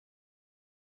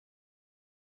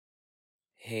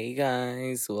Hey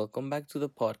guys, welcome back to the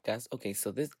podcast. Okay, so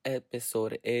this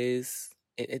episode it's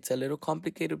a little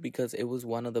complicated because it was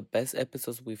one of the best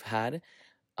episodes we've had.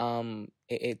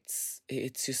 It's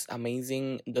just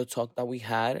amazing the talk that we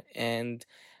had, and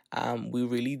we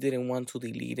really didn't want to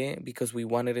delete it because we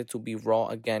wanted it to be raw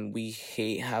again. We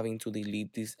hate having to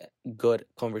delete these good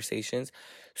conversations.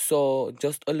 So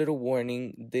just a little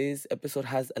warning, this episode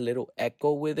has a little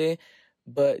echo with it,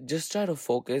 but just try to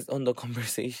focus on the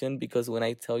conversation because when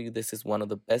I tell you this is one of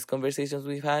the best conversations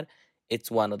we've had, it's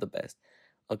one of the best.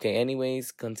 Okay,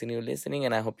 anyways, continue listening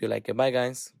and I hope you like it. Bye,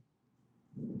 guys.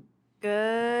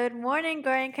 Good morning,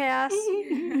 Glory Chaos.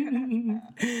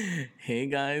 Hey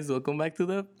guys, welcome back to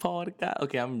the podcast.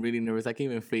 Okay, I'm really nervous. I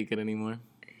can't even fake it anymore.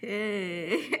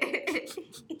 Hey.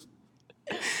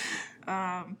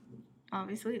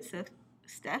 Obviously it's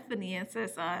Stephanie, and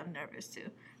says I'm nervous too.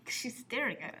 'Cause she's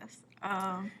staring at us.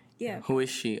 Yeah. Who is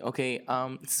she? Okay,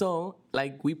 so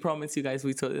like we promised you guys,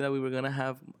 we told you that we were gonna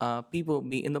have people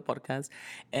be in the podcast,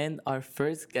 and our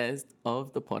first guest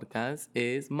of the podcast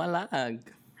is Malag.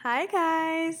 Hi,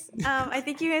 guys. I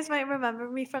think you guys might remember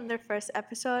me from their first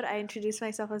episode. I introduced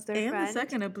myself as their And friend. the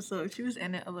second episode, she was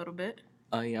in it a little bit.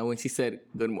 Oh yeah, when she said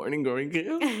good morning, going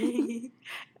girl.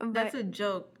 That's a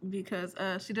joke because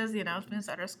she does the announcements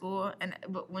at her school,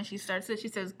 but when she starts it, she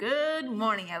says "Good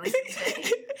morning" at least.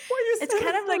 It's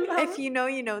kind of like if you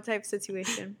know type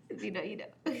situation. you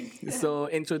know. So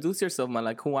introduce yourself,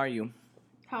 Malag. Who are you?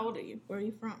 How old are you? Where are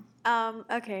you from?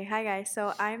 Okay, hi guys.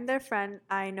 So I'm their friend.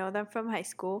 I know them from high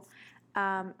school.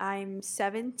 I'm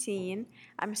 17.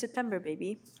 I'm a September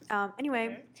baby.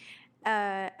 Anyway,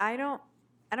 I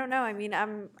don't know. I mean,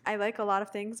 I like a lot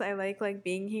of things. I like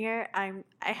being here. I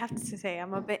have to say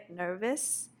I'm a bit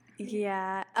nervous.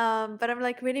 Yeah. But I'm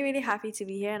like really really happy to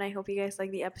be here, and I hope you guys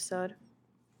like the episode.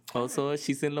 Also,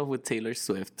 she's in love with Taylor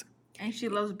Swift. And she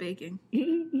loves baking.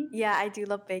 Yeah, I do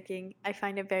love baking. I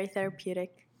find it very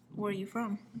therapeutic. Where are you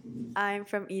from? I'm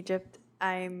from Egypt.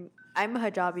 I'm a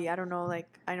hijabi. I don't know.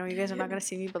 Like I know you guys are not gonna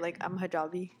see me, but like I'm a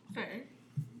hijabi. Fair.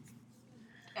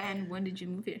 And when did you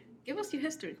move here? Give us your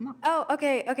history. Come on. Oh,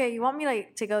 okay, okay. You want me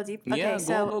like to go deep? Okay, Yeah,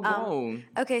 so go.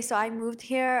 okay, so I moved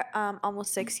here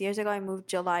almost 6 years ago. I moved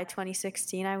July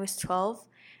 2016. I was 12,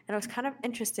 and it was kind of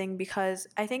interesting because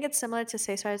I think it's similar to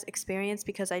Cesar's experience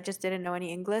because I just didn't know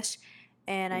any English,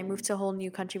 and I moved to a whole new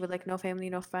country with like no family,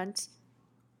 no friends,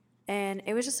 and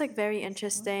it was just like very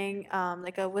interesting.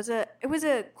 Like it was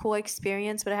a cool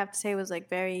experience, but I have to say it was like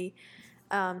very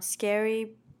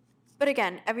scary. But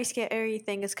again, every scary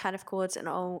thing is kind of cool. It's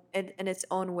in its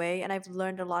own way, and I've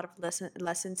learned a lot of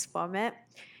lessons from it.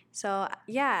 So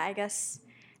yeah, I guess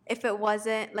if it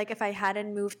wasn't like if I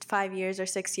hadn't moved 5 years or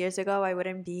 6 years ago, I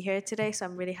wouldn't be here today. So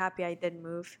I'm really happy I did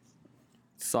move.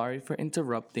 Sorry for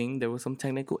interrupting. There were some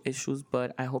technical issues,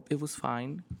 but I hope it was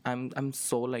fine. I'm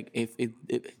so like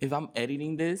if I'm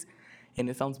editing this and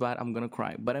it sounds bad, I'm gonna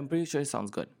cry. But I'm pretty sure it sounds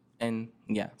good. And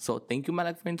yeah, so thank you,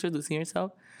 Malak, for introducing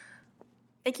yourself.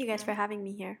 Thank you guys for having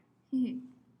me here.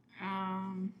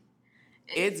 Um,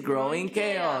 It's growing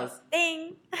chaos.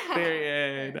 Ding.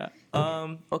 Period.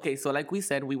 Okay, so like we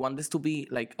said, we want this to be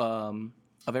like a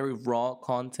very raw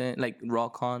content,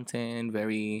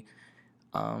 very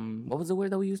what was the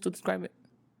word that we used to describe it?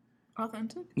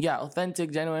 Authentic. Yeah, authentic,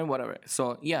 genuine, whatever.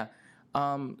 So yeah,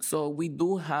 so we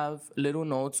do have little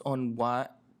notes on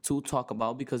what to talk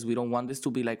about because we don't want this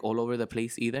to be like all over the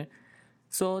place either.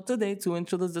 So today, to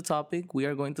introduce the topic, we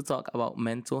are going to talk about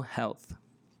mental health.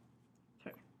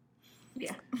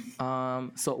 Yeah.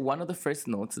 So one of the first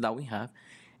notes that we have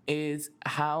is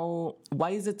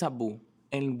why is it taboo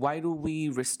and why do we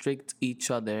restrict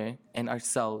each other and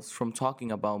ourselves from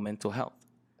talking about mental health?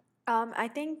 I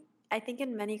think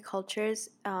in many cultures,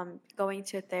 going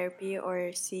to therapy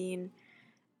or seen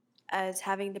as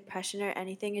having depression or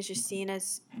anything is just seen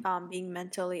as being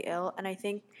mentally ill. And I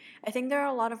think there are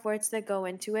a lot of words that go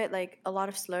into it, like a lot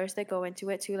of slurs that go into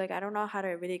it too. Like I don't know how to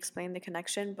really explain the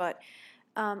connection, but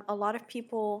a lot of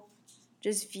people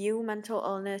just view mental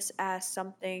illness as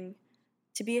something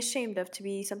to be ashamed of, to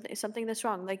be something that's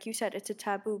wrong. Like you said, it's a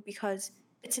taboo because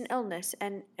it's an illness,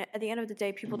 and at the end of the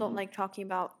day, people don't like talking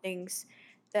about things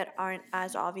that aren't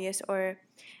as obvious.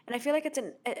 And I feel like it's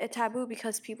a taboo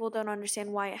because people don't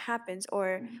understand why it happens,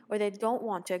 or they don't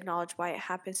want to acknowledge why it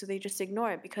happens, so they just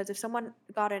ignore it. Because if someone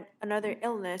got another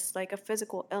illness, like a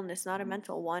physical illness, not a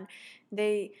mental one,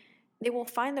 they will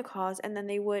find the cause and then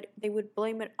they would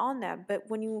blame it on them. But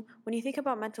when you think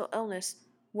about mental illness,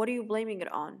 what are you blaming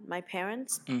it on? My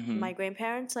parents, my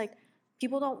grandparents, like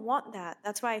people don't want that.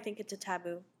 That's why I think it's a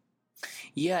taboo.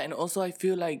 Yeah, and also I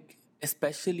feel like,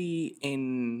 especially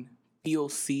in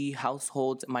POC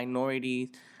households, minorities,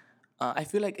 I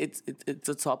feel like it's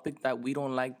a topic that we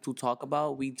don't like to talk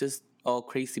about. We just all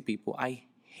crazy people. I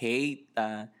hate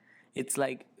that. It's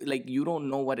like you don't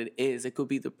know what it is. It could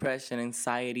be depression,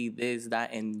 anxiety, this,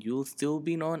 that, and you'll still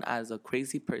be known as a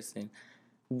crazy person.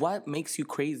 What makes you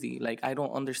crazy? Like I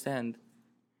don't understand.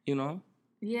 You know?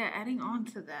 Yeah, adding on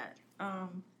to that,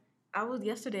 I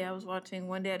was watching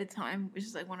One Day at a Time, which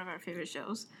is like one of our favorite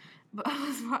shows. But I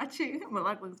was watching.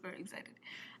 Malak looks very excited.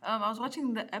 I was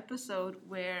watching the episode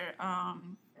where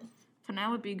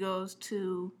Penelope goes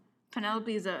to.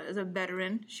 Penelope is a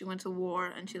veteran. She went to war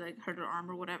and she like hurt her arm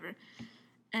or whatever.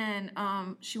 And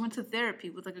she went to therapy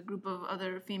with like a group of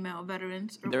other female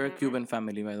veterans. Or They're a whatever. Cuban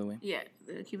family, by the way. Yeah,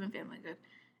 the Cuban family, good.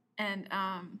 And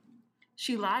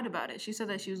she lied about it. She said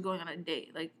that she was going on a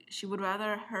date. Like she would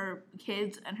rather her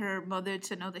kids and her mother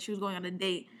to know that she was going on a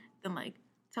date than like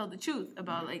tell the truth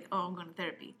about like, oh, I'm going to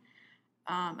therapy.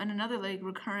 And another like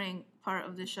recurring part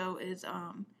of the show is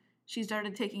she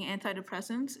started taking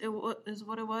antidepressants. Is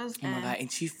what it was. Oh my god!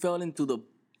 And she fell into the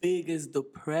biggest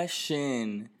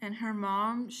depression. And her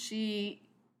mom,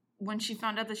 when she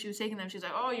found out that she was taking them, she's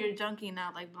like, "Oh, you're a junkie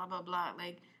now." Like blah blah blah.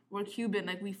 Like we're Cuban.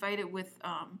 Like we fight it with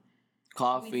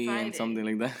coffee and something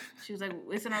like that. She was like,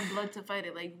 it's in our blood to fight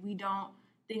it. Like, we don't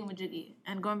thingamajiggy.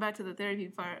 And going back to the therapy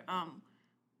part,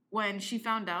 when she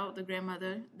found out, the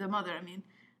mother,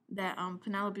 that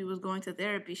Penelope was going to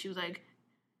therapy, she was like,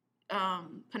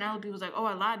 Penelope was like, oh,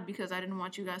 I lied because I didn't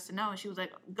want you guys to know. And she was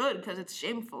like, good, because it's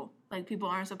shameful. Like, people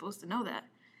aren't supposed to know that.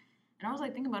 And I was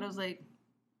like, thinking about it, I was like,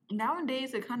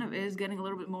 nowadays it kind of is getting a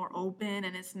little bit more open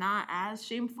and it's not as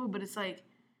shameful, but it's like,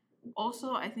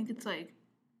 also, I think it's like,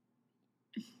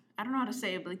 I don't know how to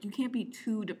say it, but like you can't be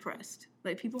too depressed.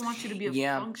 Like people want you to be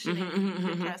a functioning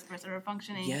depressed person or a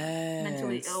functioning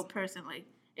mentally ill person. Like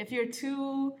if you're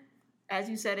too, as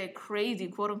you said it, crazy,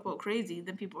 quote unquote crazy,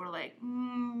 then people are like,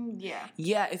 yeah.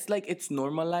 Yeah, it's like it's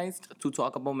normalized to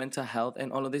talk about mental health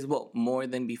and all of this. Well, more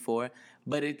than before,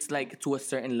 but it's like to a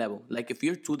certain level. Like if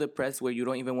you're too depressed where you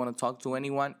don't even want to talk to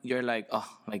anyone, you're like, oh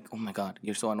my god,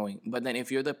 you're so annoying. But then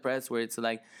if you're depressed where it's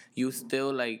like you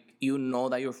still like you know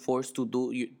that you're forced to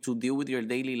deal with your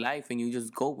daily life and you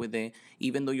just go with it,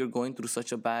 even though you're going through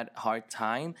such a hard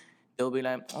time. They'll be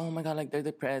like, oh my god, like they're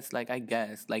depressed. Like I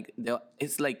guess, like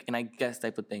it's like an I guess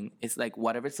type of thing. It's like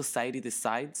whatever society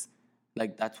decides,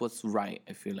 like that's what's right.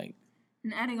 I feel like.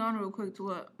 And adding on real quick to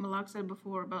what Malak said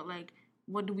before about like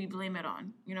what do we blame it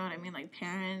on? You know what I mean? Like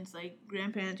parents, like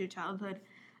grandparents, your childhood.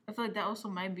 I feel like that also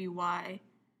might be why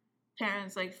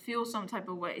parents like feel some type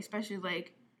of way, especially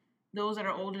like those that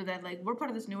are older that like we're part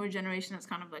of this newer generation that's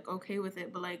kind of like okay with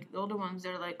it, but like the older ones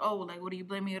they're like, oh, like what are you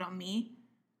blaming it on me?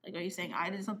 Like, are you saying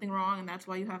I did something wrong and that's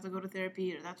why you have to go to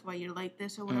therapy or that's why you're like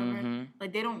this or whatever? Mm-hmm.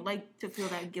 Like, they don't like to feel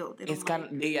that guilt. They don't it's kind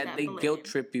of they guilt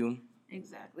trip you.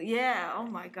 Exactly. Yeah. Oh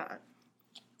my god.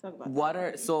 Talk about what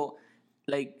that. So,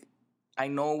 like, I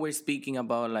know we're speaking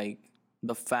about like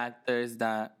the factors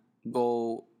that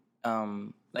go,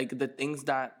 like the things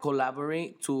that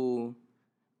collaborate to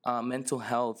mental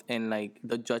health and like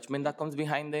the judgment that comes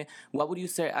behind it. What would you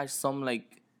say are some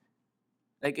like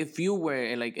if you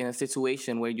were like in a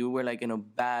situation where you were like in a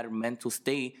bad mental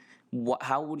state,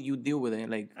 how would you deal with it?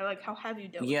 Like, or like how have you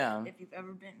dealt with it if you've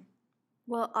ever been?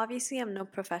 Well, obviously, I'm no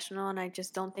professional, and I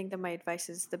just don't think that my advice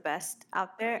is the best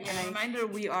out there. Yeah, and reminder,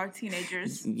 we are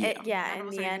teenagers. In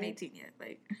the end, 18 yet,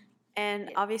 like.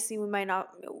 And obviously, we might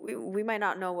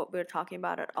not know what we're talking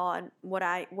about at all, and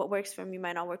what works for me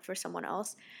might not work for someone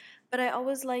else. But I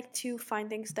always like to find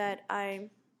things that I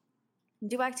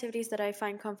do, activities that I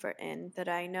find comfort in, that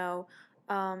I know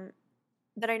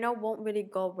won't really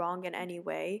go wrong in any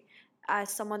way.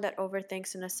 As someone that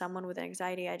overthinks and as someone with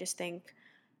anxiety, I just think,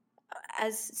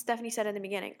 as Stephanie said in the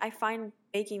beginning, I find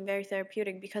baking very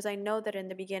therapeutic because I know that in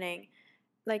the beginning,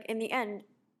 like in the end,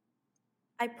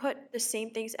 I put the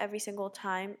same things every single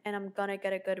time and I'm gonna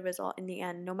get a good result in the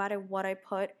end. No matter what I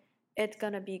put, it's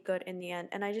gonna be good in the end.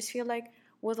 And I just feel like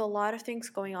with a lot of things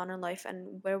going on in life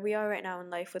and where we are right now in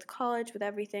life with college, with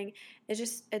everything,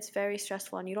 it's very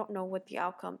stressful and you don't know what the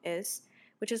outcome is.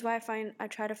 Which is why I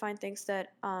try to find things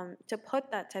that to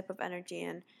put that type of energy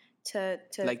in. To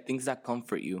like things that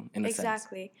comfort you in a sense.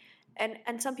 Exactly.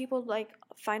 And some people like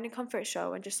find a comfort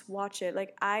show and just watch it.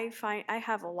 Like I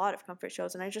have a lot of comfort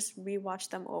shows and I just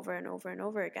rewatch them over and over and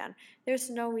over again.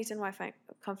 There's no reason why I find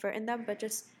comfort in them, but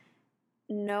just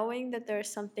knowing that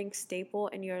there's something stable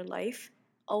in your life,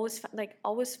 always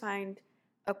find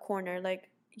a corner, like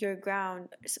your ground,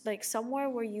 like somewhere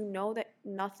where you know that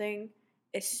nothing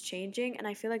is changing, and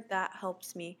I feel like that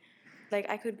helps me. Like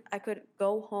I could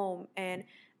go home and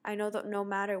I know that no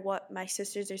matter what, my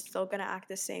sisters are still gonna act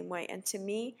the same way. And to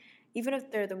me, even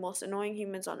if they're the most annoying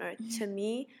humans on earth, to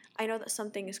me, I know that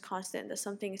something is constant, that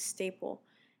something is staple.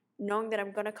 Knowing that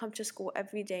I'm gonna come to school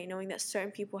every day, knowing that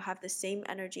certain people have the same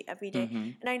energy every day,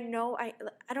 Mm-hmm. and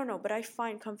I don't know, but I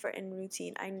find comfort in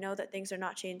routine. I know that things are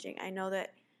not changing. I know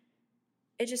that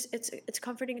it's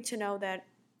comforting to know that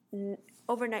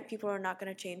overnight people are not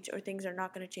gonna change or things are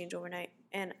not gonna change overnight,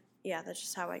 and yeah, that's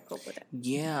just how I cope with it.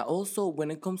 Yeah. Also, when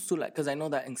it comes to like, because I know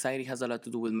that anxiety has a lot to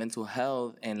do with mental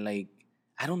health, and like,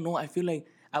 I don't know. I feel like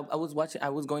I was watching. I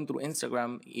was going through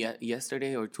Instagram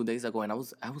yesterday or 2 days ago, and I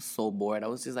was so bored. I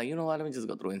was just like, you know what? Let me just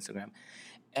go through Instagram,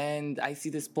 and I see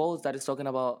this post that is talking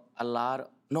about a lot.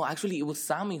 No, actually, it was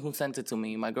Sammy who sent it to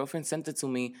me. My girlfriend sent it to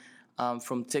me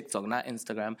from TikTok, not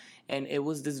Instagram, and it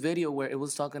was this video where it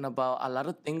was talking about a lot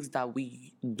of things that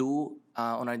we do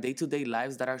on our day-to-day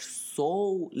lives that are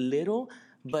so little,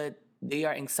 but they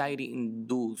are anxiety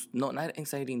induced. No, not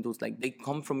anxiety induced. Like they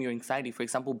come from your anxiety. For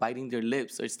example, biting their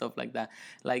lips or stuff like that.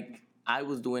 Like I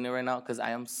was doing it right now because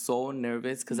I am so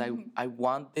nervous because I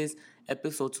want this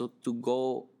episode to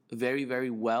go very, very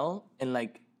well and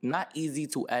like not easy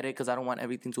to edit because I don't want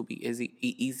everything to be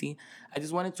easy. I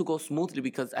just want it to go smoothly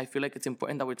because I feel like it's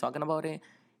important that we're talking about it.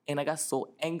 And I got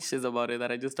so anxious about it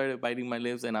that I just started biting my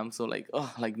lips and I'm so like,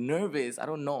 oh, like nervous. I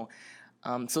don't know.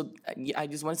 Yeah, I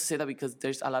just wanted to say that because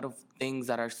there's a lot of things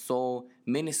that are so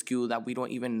minuscule that we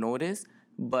don't even notice,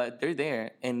 but they're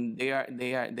there and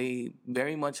they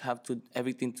very much have to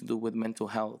everything to do with mental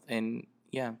health. And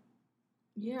yeah.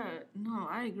 Yeah, no,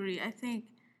 I agree. I think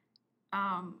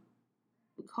um,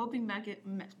 coping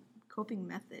coping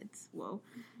methods. Whoa,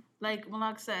 like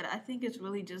Malak said, I think it's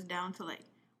really just down to like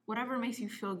whatever makes you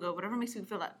feel good, whatever makes you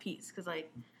feel at peace. Cause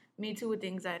like me too with the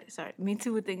anxiety. Sorry, me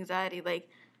too with the anxiety. Like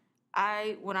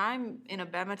when I'm in a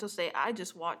bad mental state, I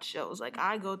just watch shows. Like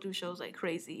I go through shows like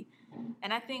crazy,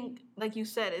 and I think like you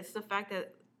said, it's the fact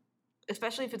that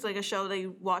especially if it's like a show that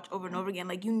you watch over and over again,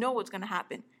 like you know what's gonna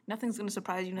happen. Nothing's gonna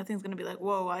surprise you. Nothing's gonna be like,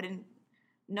 whoa, I didn't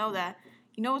know that.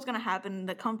 You know what's gonna happen.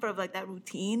 The comfort of like that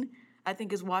routine, I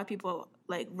think, is why people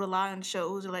like rely on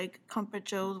shows or like comfort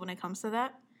shows when it comes to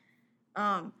that.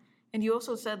 And you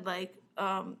also said like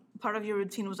part of your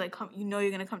routine was like you know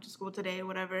you're gonna come to school today or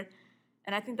whatever.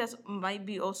 And I think that's might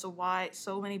be also why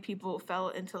so many people fell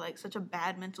into like such a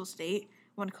bad mental state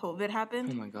when COVID Oh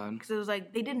happened, my god. because it was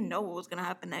like they didn't know what was gonna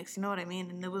happen next. You know what I mean?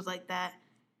 And it was like that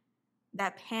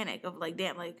panic of like,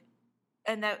 damn, like,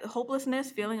 and that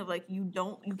hopelessness feeling of like you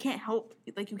can't help,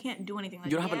 like you can't do anything.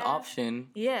 Like You don't have an option.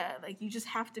 yeah, like you just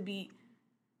have to be,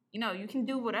 you can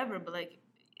do whatever, but like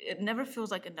it never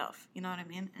feels like enough. You know what I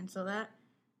mean? And so that,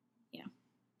 yeah.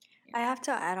 I have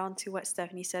to add on to what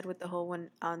Stephanie said with the whole when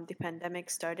the pandemic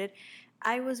started.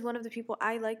 I was one of the people.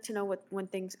 I like to know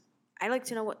I like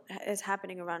to know what is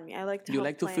happening around me. I like to You help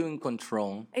like to plan. feel in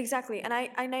control. Exactly, and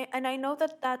I know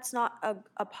that that's not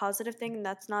a positive thing, and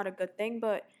that's not a good thing.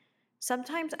 But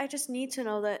sometimes I just need to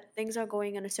know that things are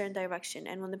going in a certain direction.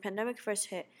 And when the pandemic first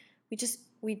hit,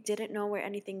 we didn't know where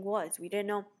anything was. We didn't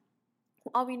know.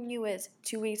 All we knew is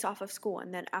 2 weeks off of school,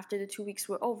 and then after the 2 weeks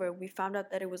were over, we found out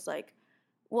that it was like,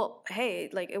 well, hey,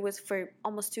 like it was for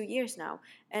almost 2 years now.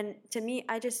 And to me,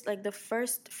 I just like the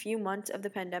first few months of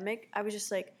the pandemic, I was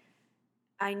just like,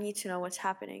 I need to know what's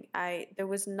happening. There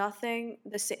was nothing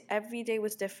the same. Every day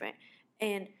was different,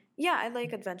 and yeah, I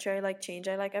like adventure. I like change.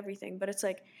 I like everything. But it's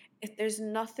like if there's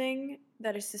nothing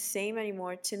that is the same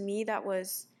anymore. To me, that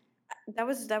was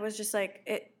just like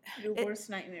it. Your It worst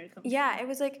nightmare comes. yeah, it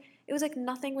was like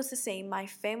nothing was the same. My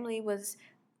family was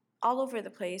all over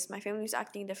the place. My family was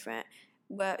acting different,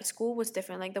 but school was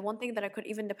different. Like the one thing that I could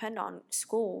even depend on,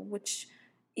 school, which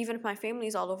even if my family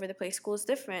is all over the place, school is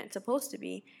different. It's supposed to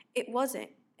be. It wasn't,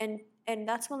 and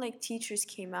that's when like teachers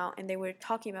came out and they were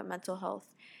talking about mental health,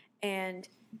 and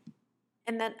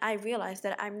and then I realized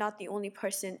that I'm not the only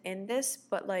person in this,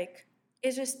 but like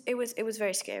it was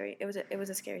very scary. It was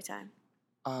a scary time.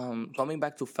 Coming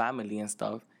back to family and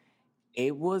stuff,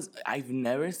 I've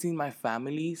never seen my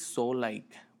family so like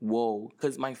whoa,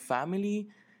 because my family,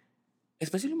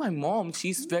 especially my mom,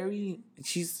 she's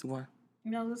what. I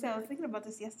was gonna say I was thinking about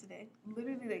this yesterday.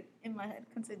 Literally, like in my head.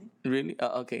 Continue. Really?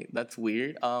 Okay, that's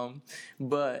weird.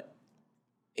 But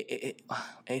it,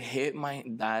 it hit my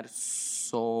dad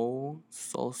so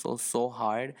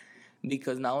hard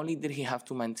because not only did he have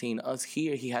to maintain us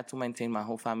here, he had to maintain my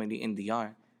whole family in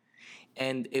DR.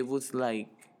 And it was like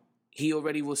he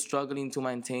already was struggling to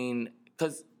maintain,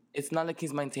 because it's not like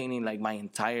he's maintaining like my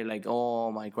entire, like,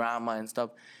 oh, my grandma and stuff.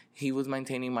 He was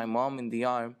maintaining my mom in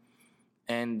DR,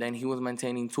 and then he was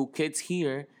maintaining two kids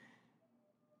here,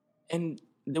 and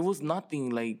there was nothing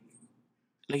like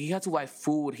he had to buy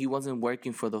food. He wasn't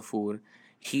working for the food.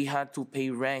 He had to pay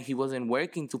rent. He wasn't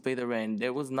working to pay the rent.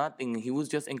 There was nothing. He was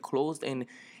just enclosed in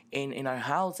our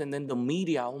house. And then the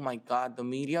media, oh my God, the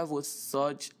media was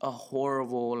such a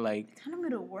horrible, like, Kind of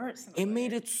made it worse. it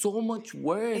made it so much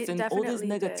worse. It And all this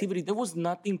definitely did. negativity, there was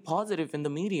nothing positive in the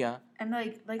media. And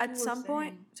like At you were some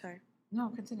point, saying- sorry. no,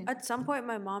 continue. At some point,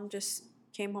 my mom just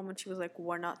came home and she was like,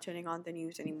 "We're not turning on the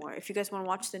news anymore. If you guys want to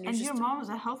watch the news, And just your mom was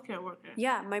a healthcare worker.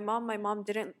 yeah." My mom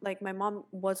didn't like. My mom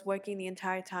was working the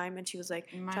entire time, and she was like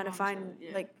My trying to mom find too,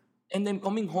 yeah. like, And then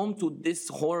coming home to this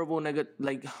horrible negative,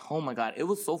 like, oh my God, it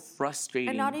was so frustrating.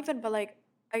 and not even, but like,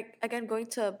 again going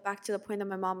to back to the point that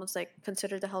my mom was like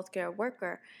considered a healthcare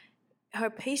worker. Her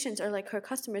patients or like her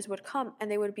customers would come and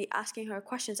they would be asking her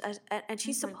questions and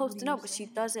she's It's like, supposed what to are know, you but she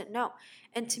saying? doesn't know.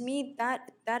 And to me,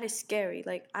 that is scary.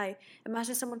 Like, I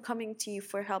imagine someone coming to you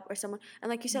for help, or someone, and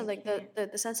like you said, like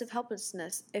the sense of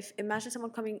helplessness. If imagine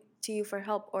someone coming to you for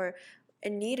help or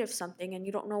in need of something and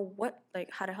you don't know what, like,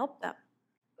 how to help them.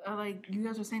 Like you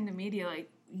guys were saying, the media, like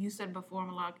you said before,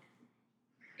 Malak,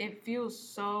 it feels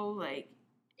so like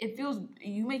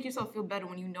you make yourself feel better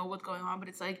when you know what's going on, but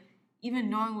it's like even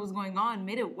knowing what was going on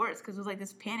made it worse because it was like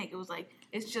this panic. It was like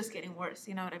it's just getting worse.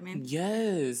 You know what I mean?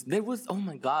 Yes, there was. Oh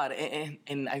my God,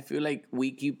 and I feel like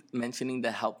we keep mentioning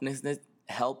the helplessness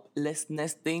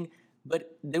thing,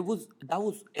 but that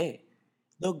was it.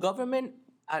 The government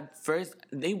at first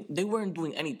they weren't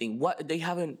doing anything. What they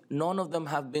haven't, none of them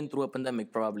have been through a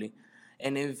pandemic probably,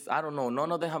 and if I don't know,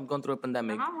 none of them have gone through a My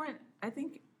pandemic. mom went, I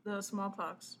think, the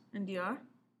smallpox in DR.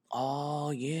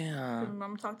 Oh yeah. My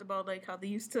mom talked about like how they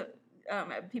used to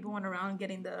people went around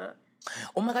getting the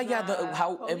Oh my God, yeah.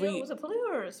 How polio. every Was it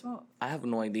polio or small? I have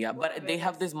no idea, but they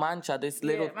have this mancha, this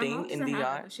little Yeah, my thing mom in doesn't have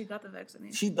DR. it, but she got the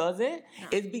vaccination. She doesn't.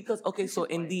 It's because okay, so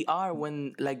in white. DR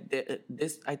when like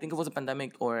this, I think it was a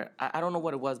pandemic or I don't know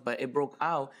what it was, but it broke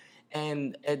out,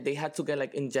 and they had to get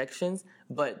like injections,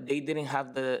 but they didn't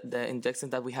have the injections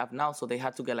that we have now, so they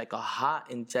had to get like a hot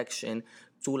injection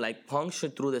to like puncture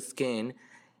through the skin,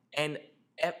 and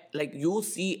like you'll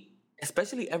see.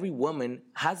 Especially every woman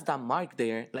has that mark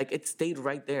there, like it stayed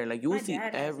right there. Like you'll My see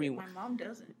dad has it, everyone. my mom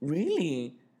doesn't.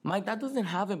 Really? My dad doesn't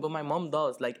have it, but my mom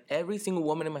does. Like every single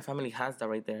woman in my family has that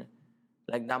right there,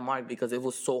 like that mark because it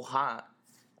was so hot,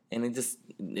 and it just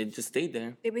stayed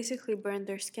there. They basically burned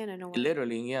their skin in a way.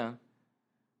 Literally, yeah.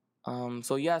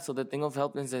 So yeah, so the thing of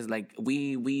helplessness is like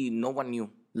we no one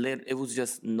knew. It was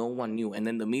just no one knew, and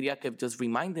then the media kept just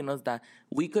reminding us that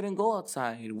we couldn't go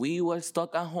outside. We were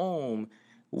stuck at home.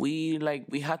 We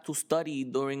had to study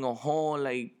during a whole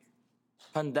like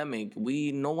pandemic.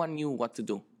 No one knew what to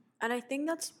do. And I think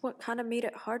that's what kind of made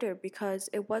it harder because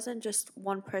it wasn't just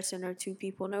one person or two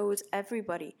people. No, it was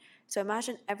everybody. So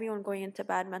imagine everyone going into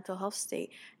bad mental health state.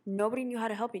 Nobody knew how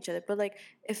to help each other. But like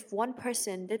if one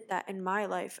person did that in my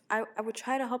life, I would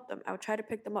try to help them. I would try to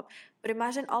pick them up. But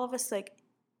imagine all of us like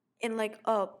in like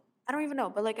I don't even know,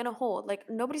 but like in a hole. Like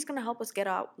nobody's gonna help us get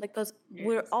out. Like because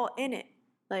we're all in it.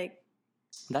 Like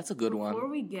That's a good one. Before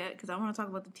we get, because I want to talk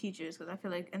about the teachers, because I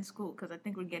feel like in school, because I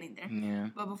think we're getting there. Yeah.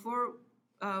 But before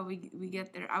we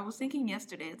get there, I was thinking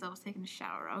yesterday as I was taking a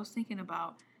shower, I was thinking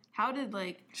about how did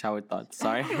like Shower thoughts.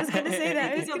 Sorry. I was gonna say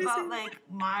that. I was thinking gonna about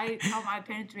say like how my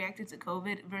parents reacted to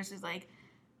COVID versus like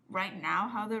right now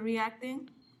how they're reacting,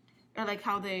 or like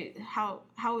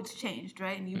how it's changed,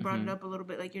 right? And you brought it up a little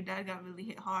bit, like your dad got really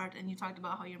hit hard, and you talked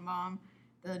about how your mom,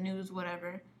 the news,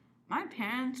 whatever. My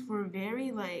parents were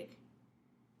very like.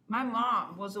 My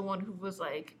mom was the one who was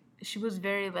like, she was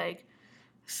very like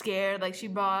scared. Like she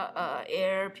bought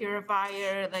air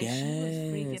purifier. Like she was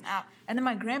freaking out. And then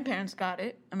my grandparents got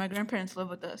it, and my grandparents live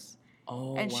with us.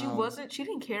 Oh, And wow. she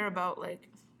didn't care about like,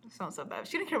 it sounds so bad.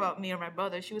 She didn't care about me or my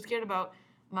brother. She was scared about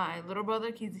my little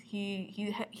brother.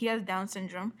 He has Down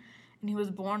syndrome, and he was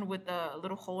born with a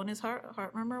little hole in his heart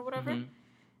murmur or whatever.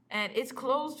 And it's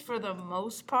closed for the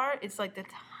most part. It's like the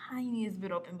tiniest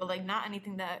bit open, but like not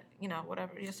anything that,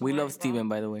 whatever. We love Steven,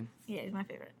 by the way. Yeah, he's my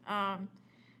favorite.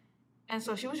 And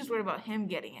so she was just worried about him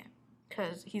getting it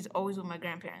because he's always with my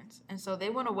grandparents. And so they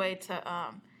went away to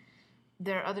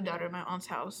their other daughter, my aunt's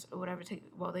house or whatever,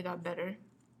 while they got better.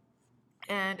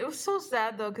 And it was so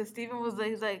sad though, because Steven was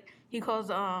like, he calls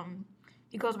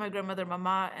my grandmother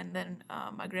Mama, and then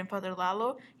my grandfather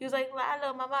Lalo. He was like,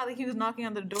 Lalo, Mama. Like he was knocking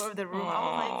on the door of the room.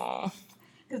 I was like,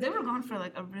 because they were gone for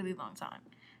like a really long time.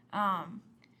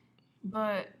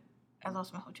 But I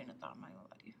lost my whole train of thought. I'm not gonna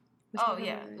lie to you. Oh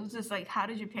yeah, it was just like, how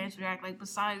did your parents react? Like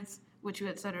besides what you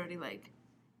had said already, like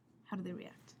how did they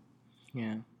react?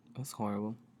 Yeah, that's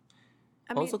horrible.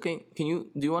 I mean, Also, do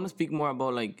you want to speak more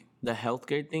about like the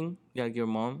healthcare thing, like your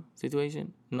mom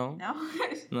situation? No? No.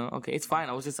 No? Okay, it's fine.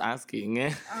 I was just asking.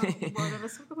 Well, then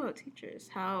let's talk about teachers.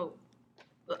 How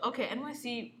okay,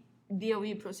 NYC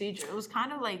DOE procedure. It was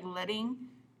kind of like letting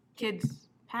kids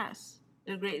pass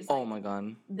their grades. Oh Like my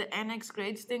god. the annex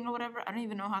grades thing or whatever. I don't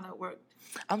even know how that worked.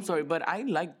 I'm sorry, but I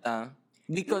like that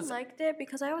You because liked it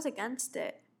because I was against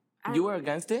it. you were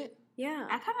against it. Yeah.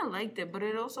 I kind of liked it, but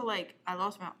it also like I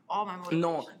lost all my motivation.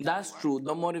 No, that's true.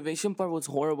 The motivation part was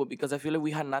horrible because I feel like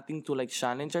we had nothing to like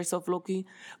challenge ourselves, Loki.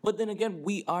 But then again,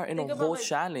 we are in Think a about, whole like,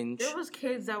 challenge. There was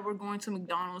kids that were going to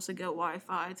McDonald's to get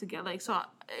Wi-Fi to get like so.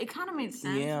 It kind of made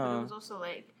sense, but Yeah. it was also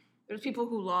like there's people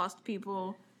who lost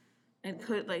people and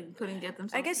couldn't get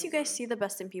themselves. I guess you guys see the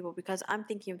best in people because I'm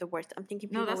thinking of the worst. I'm thinking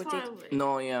people No, that's would why. take.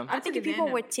 No, yeah. I'm took thinking people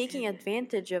were advantage. taking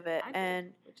advantage of it, I did,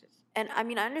 and which is- I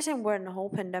mean I understand we're in a whole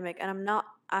pandemic, and I'm not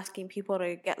asking people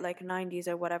to get like 90s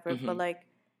or whatever, but like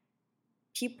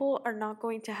people are not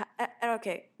going to have.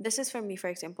 Okay, this is for me, for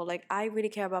example. Like I really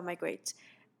care about my grades,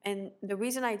 and the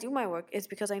reason I do my work is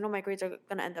because I know my grades are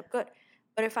gonna end up good.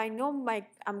 But if I know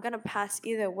I'm gonna pass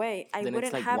either way, I Then it's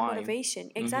wouldn't like, have why?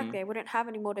 motivation. Exactly, I wouldn't have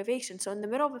any motivation. So in the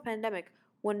middle of a pandemic,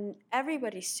 when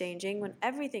everybody's changing, when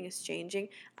everything is changing,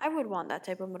 I would want that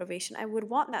type of motivation. I would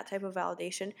want that type of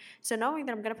validation. So knowing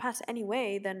that I'm gonna pass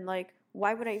anyway, then like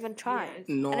why would I even try?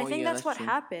 Yeah, No, And I think yeah, that's that's what true.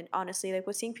 happened, honestly. Like,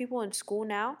 we're seeing people in school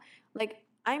now, like,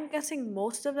 I'm guessing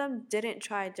most of them didn't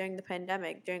try during the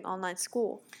pandemic, during online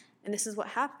school. And this is what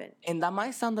happened. And that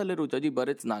might sound a little judgy, but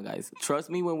it's not, guys. Trust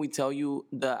me when we tell you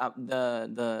the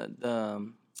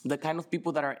kind of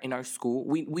people that are in our school.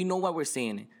 We know what we're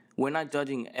saying. We're not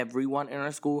judging everyone in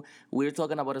our school. We're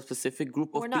talking about a specific group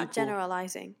of We're people. not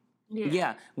generalizing.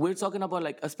 Yeah, we're talking about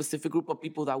like a specific group of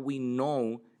people that we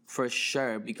know for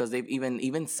sure because they've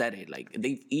even said it. Like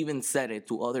they've even said it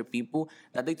to other people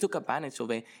that they took advantage of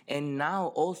it. And now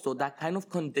also that kind of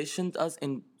conditioned us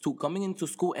into coming into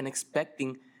school and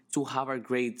expecting to have our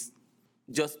grades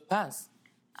just pass.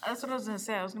 That's what I was gonna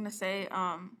say. I was gonna say,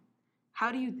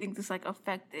 how do you think this like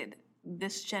affected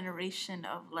this generation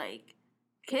of like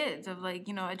kids of like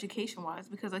education wise?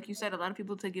 Because like you said, a lot of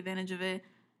people take advantage of it,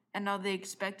 and now they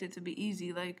expect it to be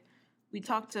easy. Like we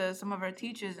talked to some of our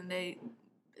teachers, and they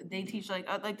teach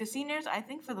like the seniors. I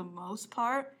think for the most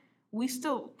part, we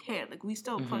still care. Like we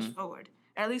still push forward.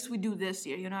 At least we do this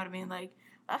year. You know what I mean? Like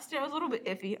last year, I was a little bit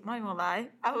iffy. I'm not even gonna lie.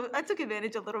 I took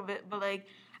advantage a little bit, but like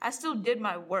I still did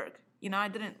my work. I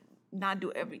didn't not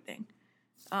do everything.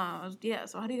 Yeah.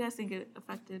 So how do you guys think it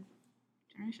affected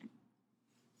generation?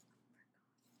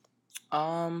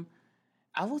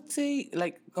 I would say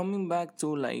like coming back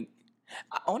to like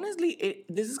honestly,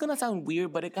 this is gonna sound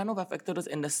weird, but it kind of affected us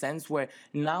in the sense where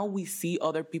now we see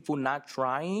other people not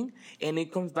trying, and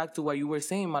it comes back to what you were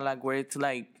saying, Malak, where it's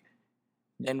like,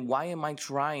 then why am I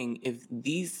trying if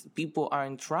these people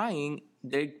aren't trying?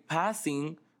 They're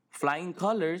passing flying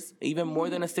colors, even more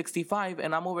than a 65,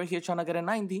 and I'm over here trying to get a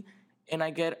 90, and I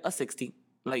get a 60.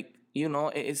 Like,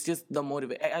 it's just the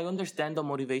motivation. I understand the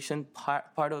motivation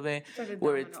part of it, like a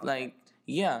where domino it's like,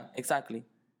 yeah, exactly.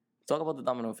 Talk about the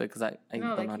domino effect because I No, don't know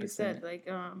how like to you explain said, it. like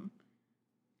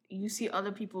you see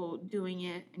other people doing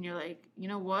it, and you're like, you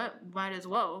know what? Might as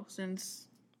well, since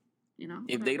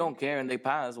If they don't care and they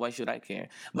pass, why should I care?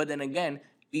 But then again,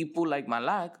 people like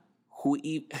Malak, who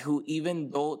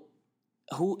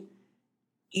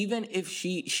even if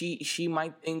she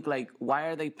might think like, why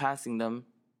are they passing them?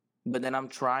 But then I'm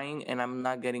trying and I'm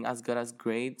not getting as good as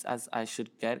grades as I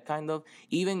should get, kind of.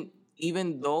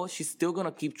 Even though she's still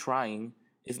gonna keep trying.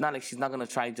 It's not like she's not gonna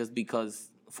try just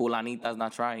because Fulanita's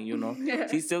not trying, Yeah.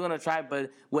 She's still gonna try, but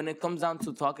when it comes down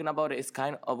to talking about it, it's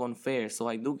kind of unfair. So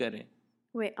I do get it.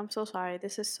 Wait, I'm so sorry.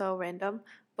 This is so random.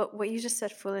 But what you just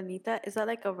said, fulanita, is that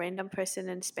like a random person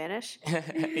in Spanish?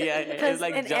 Yeah, Because it's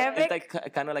like in John, Arabic, it's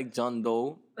like kind of like John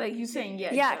Doe. like you saying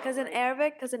yeah. yeah, Joe, because in like-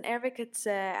 Arabic, it's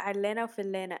علانة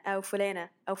وفلانة أو فلانة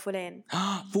أو فلان.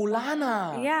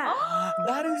 Fulana. Yeah.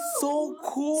 That is so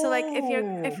cool. So like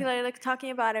if you're like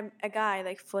talking about a guy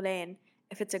like fulan,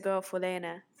 if it's a girl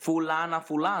fulana.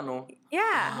 Fulano.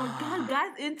 Yeah. Oh God,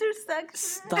 guys, intersex.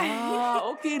 Stop.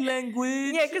 Okay,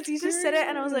 language. Yeah, because you just said it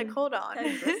and I was like, hold on.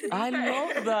 I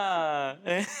love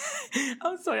that.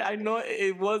 I'm sorry. I know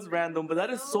it was random, but that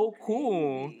is so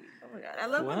cool. Oh my God, I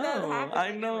love when that Wow, happens. I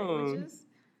in know. languages.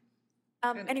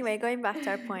 Anyway, going back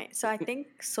to our point. So I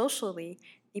think socially,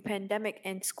 the pandemic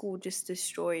and school just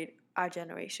destroyed our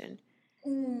generation.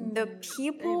 The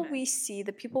people Amen. we see,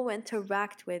 the people we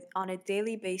interact with on a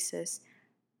daily basis,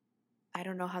 I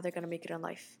don't know how they're gonna make it in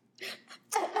life.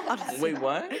 Honestly, Wait,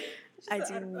 what? I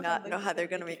do not know how they're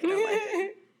gonna make it in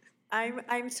life.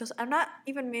 I'm not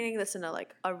even meaning this in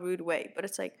a rude way, but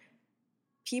it's like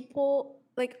people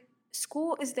like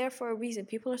school is there for a reason.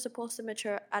 People are supposed to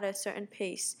mature at a certain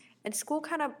pace, and school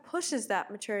kind of pushes that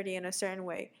maturity in a certain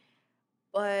way.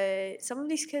 But some of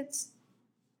these kids,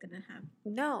 Didn't have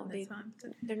no, the time to.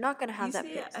 they're not gonna have You that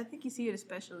see pace. it, I think you see it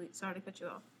especially. Sorry to cut you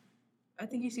off. I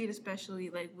think you see it especially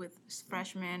like with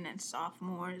freshmen and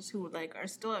sophomores who like are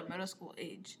still at middle school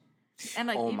age, and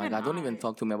like Oh my even god! Don't even I-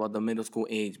 talk to me about the middle school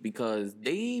age because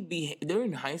they're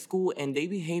in high school and they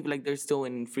behave like they're still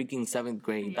in freaking seventh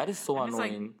grade. That is so and it's,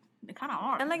 like, annoying. they kind of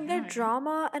are. And like their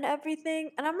drama and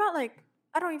everything, and I'm not like,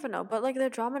 I don't even know, but like their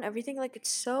drama and everything, like it's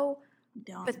so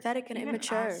Dumb. pathetic and Even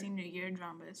immature. Our senior year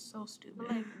drama is so stupid.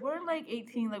 Like we're like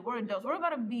 18, like we're adults. We're about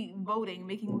to be voting,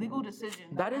 making legal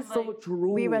decisions. That is and, so like,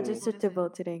 true. We registered to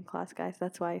vote today in class, guys.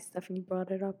 That's why Stephanie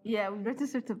brought it up. Yeah, we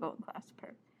registered to vote in class. Per.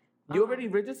 You already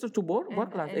registered to board?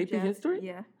 What class? AP history?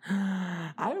 Yeah.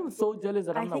 I am so jealous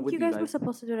that I I'm not think with you guys were guys.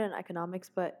 supposed to do it in economics,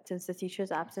 but since the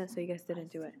teacher's absent, so you guys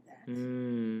didn't do it.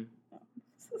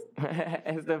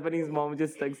 And Stephanie's mom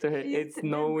just texted her, "It's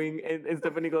snowing," and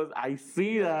Stephanie goes, "I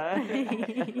see that."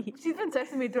 She's been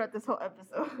texting me throughout this whole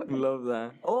episode. Love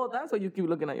that. Oh, that's why you keep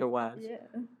looking at your watch. Yeah.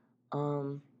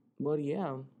 But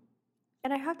yeah.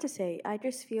 And I have to say, I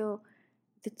just feel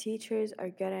the teachers are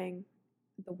getting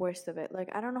the worst of it. Like,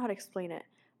 I don't know how to explain it,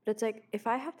 but it's like if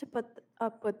I have to put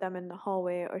up with them in the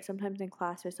hallway or sometimes in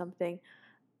class or something,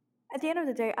 at the end of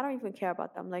the day, I don't even care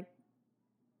about them. Like,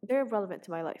 they're irrelevant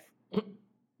to my life.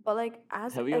 But like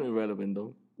as Heavy and irrelevant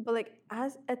though. but like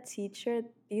as a teacher,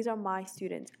 these are my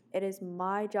students. It is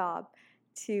my job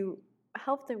to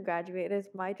help them graduate. It is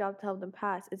my job to help them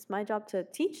pass. It's my job to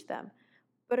teach them.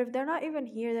 But if they're not even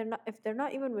here, if they're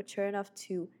not even mature enough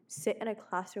to sit in a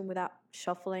classroom without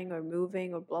shuffling or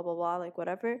moving or blah blah blah, like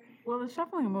whatever. Well, the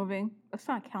shuffling and moving, let's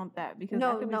not count that because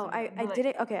No, that could be no, something, I but,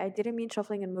 didn't. Okay, I didn't mean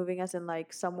shuffling and moving as in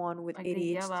like someone with like they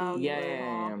yell out, ADHD. Yeah, they yeah,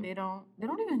 talk, yeah. they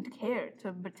don't even care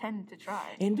to pretend to try.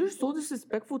 And they're so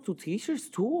disrespectful to teachers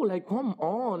too. Like, come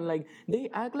on. Like, they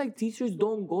act like teachers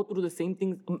don't go through the same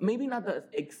things. Maybe not the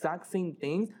exact same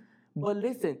things. But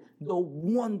listen, the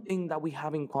one thing that we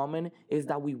have in common is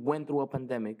that we went through a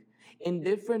pandemic. In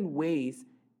different ways,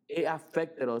 it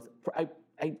affected us.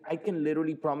 I can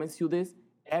literally promise you this.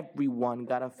 Everyone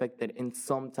got affected in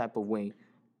some type of way.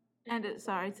 And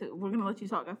we're gonna let you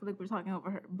talk. I feel like we're talking over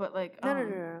her, but like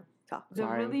No. Talk. the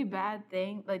Sorry. really bad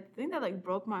thing, like the thing that like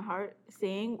broke my heart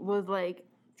saying was like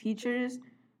teachers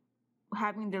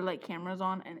having their like cameras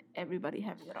on and everybody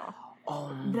having it off.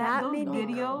 Oh, That Those made me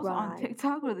videos on cry.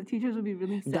 TikTok where the teachers would be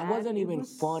really sad. that wasn't it even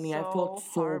was funny. I felt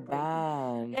so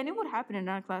heartbreaking. bad. And it would happen in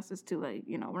our classes too. Like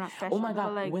we're not Oh special. my but,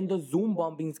 god, like, when the Zoom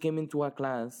bombings came into our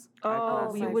class.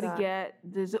 oh, we my would God. get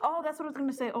this. Oh, that's what I was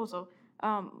gonna say. Also,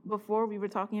 before we were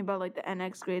talking about like the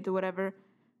NX grades or whatever.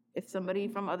 If somebody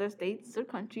from other states or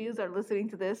countries are listening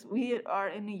to this, we are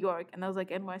in New York, and that was like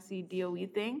NYC DOE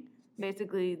thing.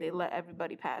 Basically, they let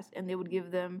everybody pass, and they would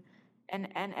give them an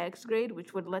NX grade,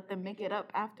 which would let them make it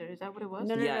up after. Is that what it was?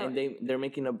 No, Yeah, and they're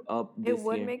making up this It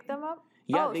would year. make them up.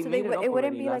 Yeah, oh, they so made it up it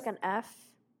wouldn't already be like last- an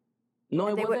F. No,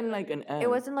 it they wasn't would- like an F. It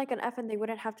wasn't like an F, and they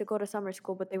wouldn't have to go to summer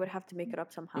school, but they would have to make it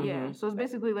up somehow. Yeah. So it's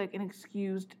basically like an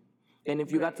excused. And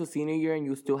if you got to senior year and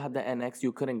you still have the NX,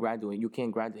 you couldn't graduate. You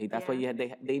can't graduate. That's why Yeah.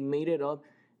 they made it up.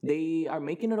 They are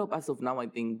making it up as of now, I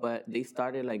think, but they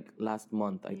started like last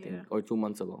month, I think, or 2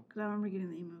 months ago. Because I remember getting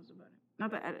the emails about it.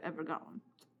 Not that I ever got one.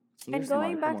 You're And smart,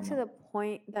 going come back on to now. the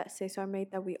point that Cesar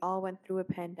made that we all went through a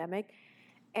pandemic,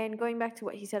 and going back to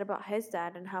what he said about his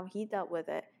dad and how he dealt with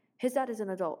it, his dad is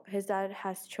an adult. His dad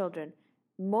has children.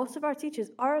 Most of our teachers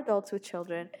are adults with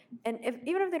children, and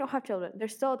even if they don't have children, they're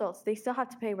still adults. They still have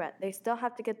to pay rent. They still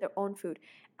have to get their own food.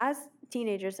 As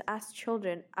teenagers, as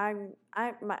children, I'm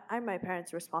my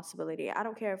parents' responsibility. I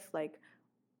don't care if like,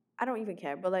 I don't even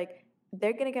care, but like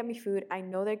they're gonna get me food. I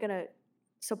know they're gonna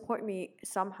support me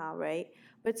somehow, right?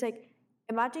 But it's like,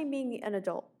 imagine being an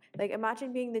adult. Like,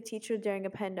 imagine being the teacher during a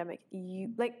pandemic. You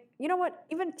know what?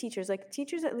 Even teachers, like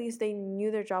teachers, at least they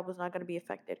knew their job was not going to be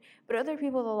affected. But other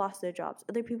people that lost their jobs,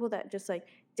 other people that just like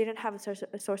didn't have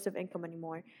a source of income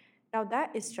anymore. Now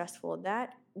that is stressful.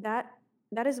 That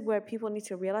is where people need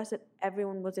to realize that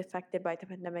everyone was affected by the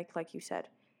pandemic, like you said,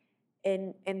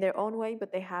 in their own way,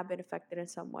 but they have been affected in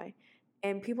some way.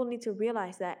 And people need to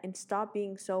realize that and stop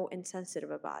being so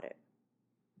insensitive about it.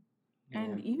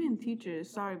 And even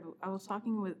teachers, sorry, but I was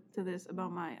talking to this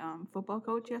about my football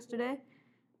coach yesterday.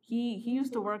 He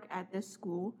used to work at this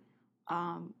school.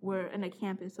 We're in a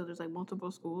campus, so there's like multiple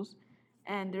schools,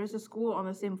 and there's a school on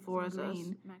the same floor as us.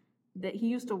 That he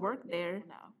used to work there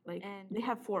now. Like, and they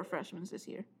have 4 freshmen this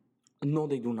year. No,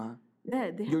 they do not.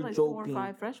 Yeah, they have You're like joking. 4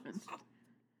 or 5 freshmen.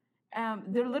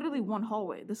 They're literally one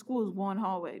hallway. The school is one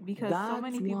hallway because so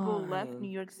many That's people why. left New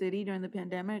York City during the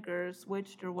pandemic or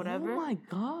switched or whatever. Oh my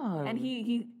god. And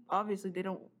he obviously they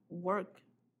don't work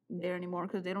there anymore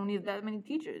because they don't need that many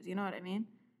teachers. You know what I mean?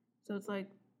 So it's like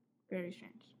very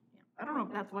strange. Yeah. I don't know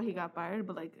if that's why he got fired,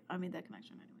 but like I made that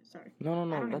connection anyway. Sorry. No, I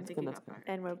don't even that's think good. he That's got good.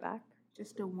 fired. And we're back.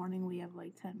 Just a warning. We have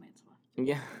like 10 minutes left.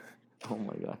 Yeah. Oh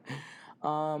my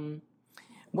god.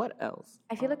 What else?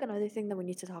 I feel like another thing that we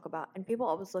need to talk about, and people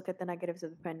always look at the negatives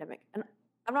of the pandemic, and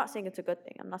I'm not saying it's a good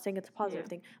thing. I'm not saying it's a positive Yeah.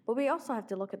 thing, but we also have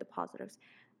to look at the positives.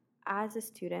 As a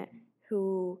student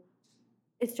who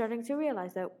is starting to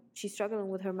realize that she's struggling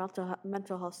with her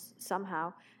mental health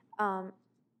somehow,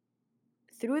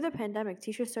 through the pandemic,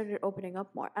 teachers started opening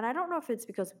up more. And I don't know if it's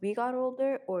because we got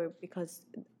older or because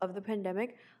of the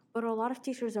pandemic, but a lot of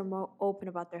teachers are more open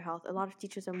about their health. A lot of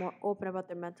teachers are more open about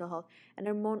their mental health, and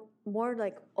they're more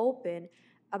like open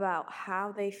about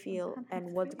how they feel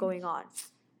and what's going on.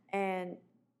 And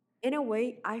in a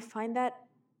way, I find that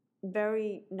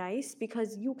very nice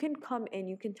because you can come in,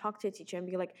 you can talk to a teacher and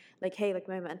be like, hey, like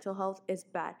my mental health is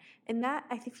bad. And that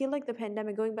I feel like the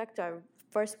pandemic, going back to our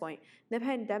first point, the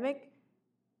pandemic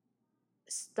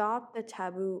stopped the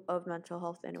taboo of mental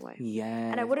health in a way.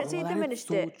 Yes. And I wouldn't say it that is diminished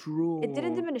so it. True. It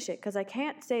didn't diminish it because I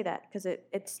can't say that because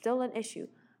it's still an issue,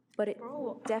 but it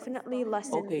definitely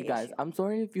lessened Okay, the guys, issue. I'm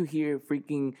sorry if you hear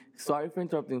freaking. Sorry for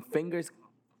interrupting. Fingers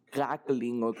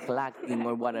crackling or clacking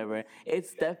or whatever. It's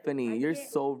Stephanie. You're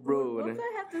so rude.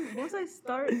 Once I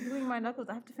start doing my knuckles,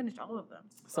 I have to finish all of them.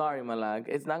 Sorry, Malak.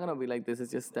 It's not gonna be like this.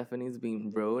 It's just Stephanie's being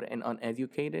rude and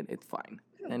uneducated. It's fine.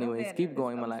 Anyways, keep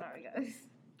going, Malak. Sorry, guys.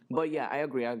 But yeah, I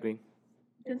agree.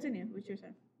 Continue. What you're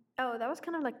saying? Oh, that was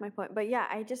kind of like my point. But yeah,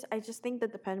 I just think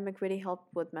that the pandemic really helped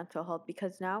with mental health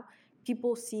because now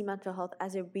people see mental health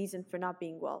as a reason for not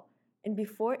being well. And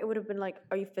before it would have been like,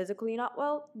 are you physically not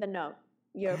well? Then no,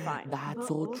 you're fine. That's But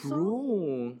so also-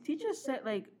 true. Teachers said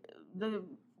like the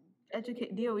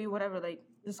DOE whatever, like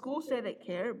the schools say they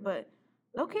care, but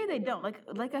okay, they don't.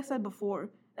 Like I said before,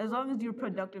 as long as you're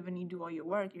productive and you do all your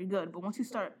work, you're good. But once you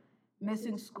start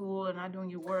missing school and not doing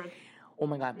your work, Oh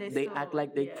my god, They they still- act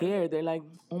like they yeah. care. They're like,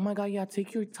 oh my god, yeah,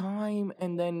 take your time.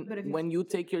 And then But if you- when you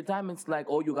take your time, it's like,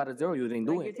 oh, you got a zero, you didn't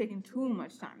do like you're it. taking too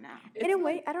much time now. In a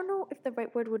way, I don't know if the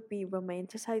right word would be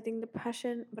romanticizing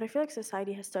depression, but I feel like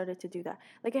society has started to do that.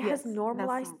 Like it Yes, has that's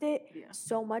normalized it yeah.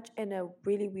 so much in a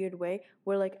really weird way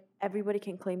where like everybody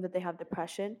can claim that they have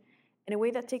depression in a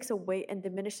way that takes away and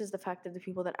diminishes the fact of the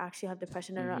people that actually have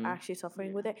depression and are actually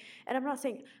suffering with it. And I'm not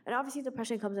saying, and obviously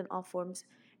depression comes in all forms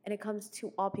and it comes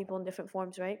to all people in different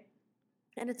forms, right?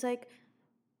 And it's like,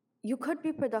 you could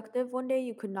be productive one day,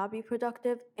 you could not be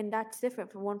productive, and that's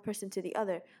different from one person to the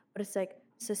other. But it's like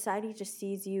society just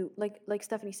sees you like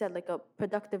Stephanie said, like a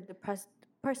productive depressed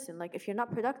person. Like if you're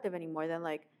not productive anymore, then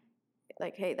like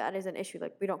hey, that is an issue.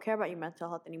 Like we don't care about your mental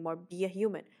health anymore. Be a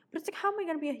human. But it's like, how am I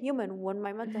gonna be a human when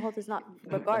my mental health is not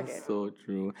regarded? That's so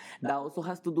true. That also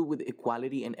has to do with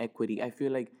equality and equity. I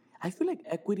feel like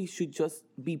equity should just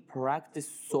be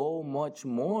practiced so much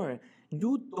more.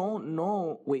 You don't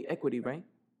know. Wait, equity, right?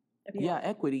 Yeah,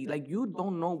 equity. Like you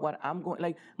don't know what I'm going.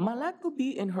 Like Malak could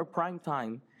be in her prime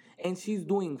time, and she's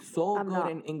doing so I'm good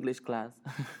not. in English class.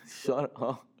 Shut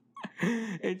up.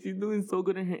 And she's doing so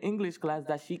good in her English class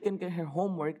that she can get her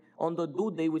homework on the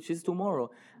due date, which is tomorrow.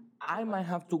 I might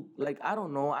have to, like, I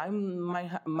don't know. I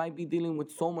might be dealing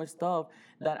with so much stuff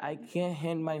that I can't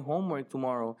hand my homework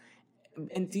tomorrow.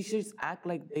 And teachers act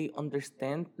like they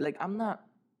understand. Like I'm not.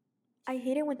 I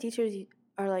hate it when teachers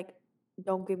are like,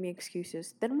 don't give me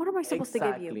excuses. Then what am I supposed to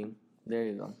give you? Exactly. There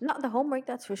you go. Not the homework,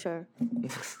 that's for sure.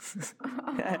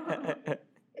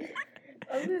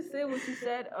 I was gonna say what you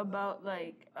said about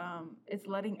like it's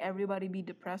letting everybody be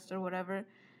depressed or whatever.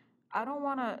 I don't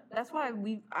wanna. That's why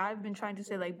I've been trying to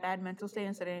say like bad mental state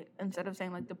instead of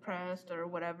saying like depressed or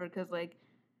whatever. Because like,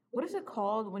 what is it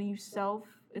called when you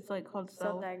It's like called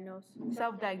Self-diagnose.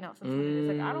 self-diagnose. That's what it is.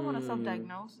 Like I don't want to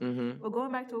self-diagnose. Mm-hmm. But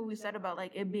going back to what we said about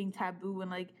like it being taboo and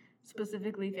like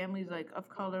specifically families like of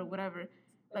color, whatever.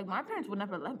 Like my parents would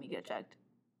never let me get checked.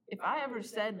 If I ever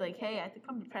said like, "Hey, I think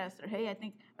I'm depressed," or "Hey, I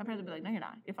think," my parents would be like, "No, you're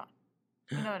not. You're fine."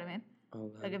 You know what I mean? Oh,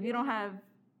 God. Like if you don't have,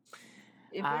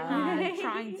 if you're not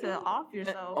trying to off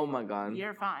yourself, Oh my god.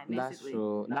 you're fine. Basically. That's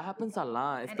true. That happens a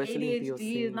lot, And especially in ADHD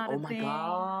POC. is not oh a my thing.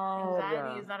 god.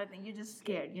 Anxiety is not a thing. You're just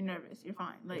scared. You're nervous. You're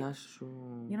fine. Like That's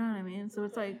true. you know what I mean? So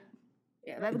it's like,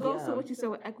 yeah, that goes to Yeah. what you said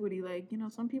with equity. Like,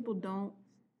 some people don't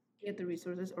get the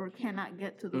resources or cannot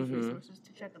get to those resources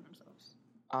to check on themselves.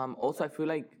 Also, I feel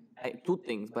like two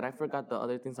things, but I forgot the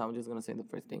other things. I'm just gonna say the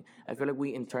first thing. I feel like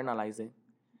we internalize it.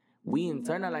 We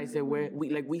internalize it where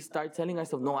we start telling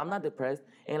ourselves, "No, I'm not depressed."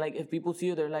 And like if people see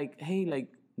you, they're like, "Hey, like,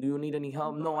 do you need any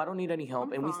help?" No, I don't need any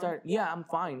help. And we fine. start, "Yeah, I'm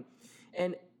fine."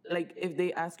 And like if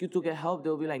they ask you to get help,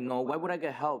 they'll be like, no, why would I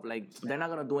get help? Like they're not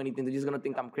gonna do anything. They're just gonna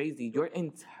think I'm crazy. You're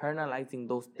internalizing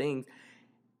those things.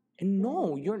 And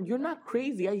no, you're not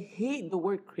crazy. I hate the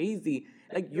word crazy.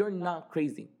 Like you're not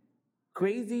crazy.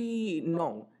 Crazy,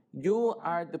 no. You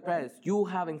are depressed. You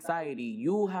have anxiety.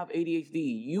 You have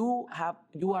ADHD. You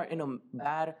are in a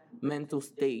bad mental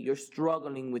state. You're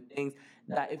struggling with things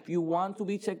that if you want to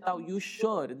be checked out, you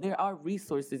should. There are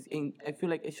resources, and I feel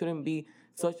like it shouldn't be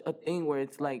such a thing where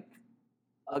it's like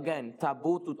again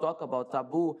taboo to talk about,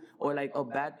 taboo, or like a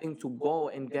bad thing to go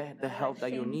and get the help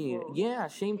that you need. Shameful. Yeah,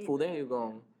 shameful. There you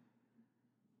go.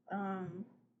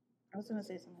 I was gonna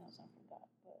say something else. I forgot,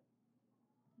 but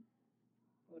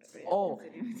whatever. Oh,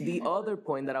 the other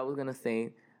point that I was gonna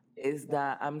say is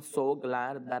that I'm so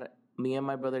glad that me and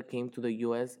my brother came to the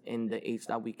US in the age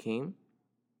that we came.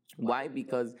 Why?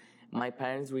 Because my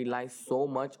parents rely so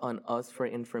much on us for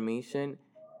information,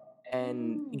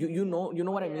 and you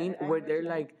know what I mean? Where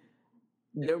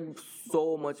they're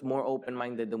so much more open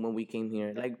minded than when we came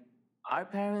here. Like our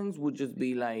parents would just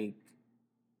be like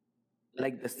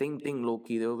the same thing, low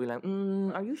key. They would be like,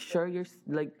 "Are you sure you're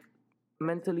like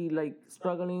mentally like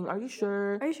struggling? Are you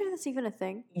sure?" Are you sure that's even a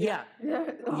thing? Yeah,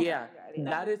 yeah.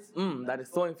 That is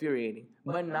so infuriating.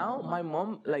 But now my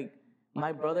mom, like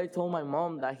my brother told my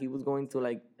mom that he was going to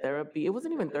like therapy. It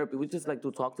wasn't even therapy. It was just like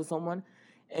to talk to someone,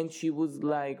 and she was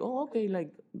like, "Oh, okay,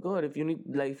 like good. If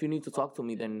you need to talk to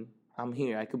me, then I'm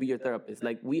here. I could be your therapist."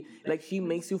 Like she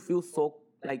makes you feel so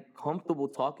like comfortable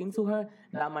talking to her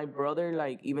that my brother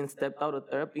like even stepped out of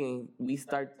therapy and we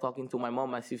start talking to my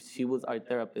mom as if she was our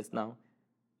therapist now.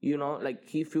 Like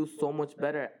he feels so much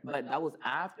better. But that was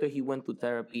after he went to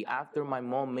therapy, after my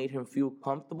mom made him feel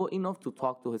comfortable enough to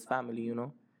talk to his family.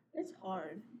 It's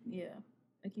hard. Yeah,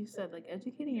 like you said, like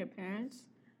educating your parents.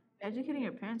 Educating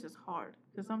your parents is hard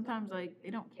because sometimes like they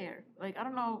don't care. Like I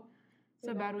don't know, it's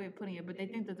a bad way of putting it, but they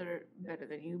think that they're better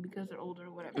than you because they're older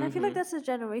or whatever. And I feel like that's a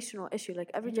generational issue.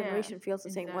 Like every Yeah, generation feels the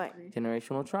same way. exactly.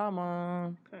 Generational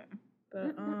trauma. Okay.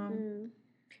 But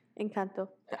Encanto.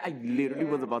 I literally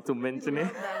was about to mention it.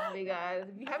 love that movie, guys.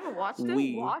 If you haven't watched it,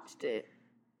 We- watched it.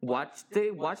 Watched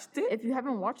it? If you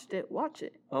haven't watched it, watch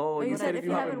it. Oh, you said if you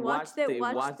haven't watched it,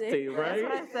 watched it, right? That's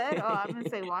what I said. Oh, I'm gonna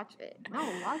say watch it. No,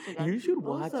 watch it. Guys. You should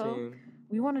watch Also, it.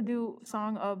 we want to do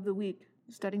song of the week.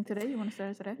 Starting today. You want to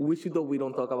start today? We should, though, we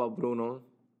don't talk about Bruno.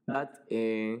 That's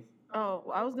Oh,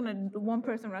 I was gonna. One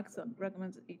person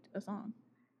recommends a song.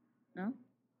 No,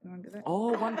 you want to do that?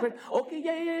 Oh, one person. Okay,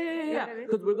 yeah.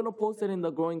 Because we're gonna post it in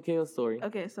the Growing Chaos story.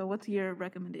 Okay, so what's your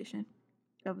recommendation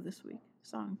of this week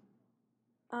song?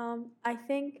 I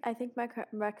think my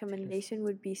recommendation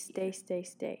would be "Stay, Stay,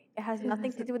 Stay." It has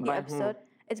nothing to do with the By whom? episode.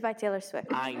 It's by Taylor Swift.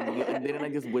 I knew. Didn't I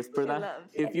just whisper that? loves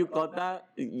If you caught that,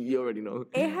 you already know.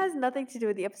 It has nothing to do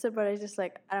with the episode, but I just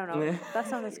like I don't know. That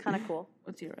song is kind of cool.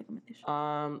 What's your recommendation?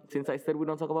 Since I said we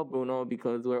don't talk about Bruno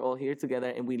because we're all here together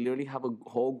and we literally have a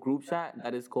whole group chat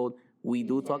that is called "We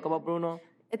Do Talk About Bruno."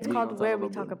 It's We called don't "Where talk We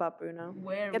about Talk Bruno. About Bruno."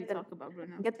 Where Get we the- talk about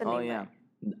Bruno. Get the Oh name yeah. right.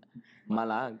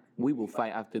 Malag, we will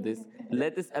fight after this.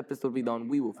 Let this episode be done.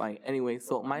 We will fight. Anyway,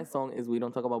 so my song is We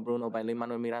Don't Talk About Bruno by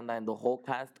Lin-Manuel Miranda and the whole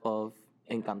cast of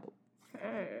Encanto.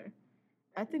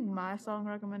 I think my song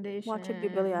recommendation. Watch it be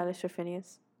Billie Eilish or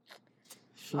Phineas.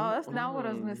 Oh, that's not what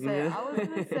I was gonna say. I was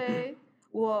gonna say.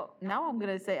 Well, now I'm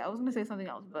gonna say. I was gonna say something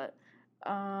else, but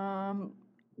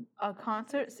a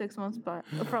concert 6 months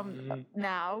from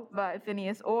now by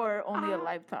Phineas or Only a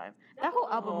Lifetime. That whole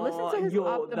album. Listen to his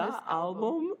Optimist that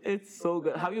album, it's so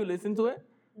good. Have you listened to it?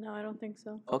 No, I don't think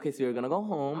so. Okay, so you're gonna go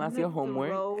home, I'm as your gonna homework.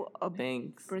 Throw a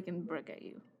Thanks. freaking brick at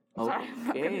you. Sorry, I'm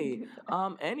not gonna Okay. do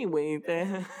that. Anyway,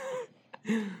 then.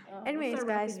 Anyways, start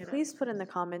guys, wrapping it up. please put in the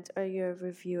comments or your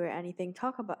review or anything.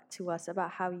 Talk to us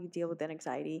about how you deal with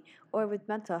anxiety or with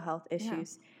mental health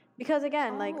issues. Because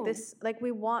again,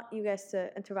 we want you guys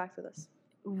to interact with us.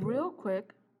 Real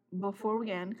quick, before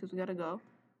we end, because we gotta go.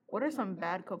 What are some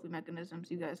bad coping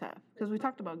mechanisms you guys have? Because we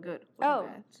talked about good. What are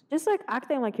bad? Just like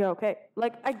acting like you're okay.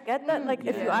 Like I get that. Like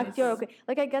if you act, you're Yes. okay.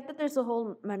 Like I get that. There's a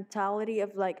whole mentality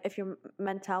of like if your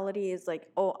mentality is like,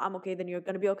 oh, I'm okay, then you're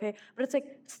gonna be okay. But it's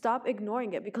like stop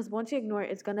ignoring it because once you ignore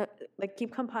it, it's gonna like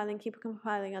keep compiling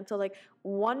until like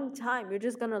one time you're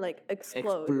just gonna like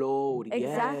explode.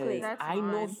 Exactly. Yes. That's I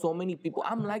know fine. so many people.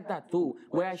 I'm like that too,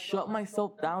 where I shut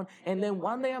myself down, and then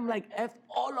one day I'm like, "F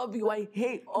all of you. I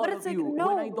hate all But of it's like you." no,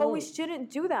 when I but we don't.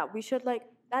 shouldn't do that. We should like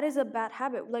that is a bad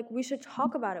habit. Like we should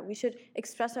talk about it. We should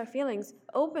express our feelings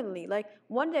openly. Like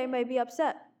one day I may be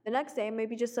upset, the next day I may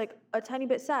be just like a tiny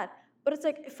bit sad. But it's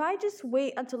like if I just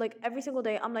wait until like every single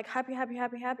day I'm like happy, happy,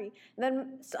 happy, happy, and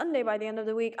then Sunday by the end of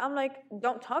the week I'm like,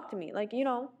 don't talk to me, like, you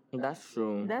know. That's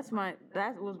true. That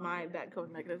was my bad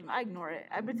coping mechanism. I ignore it.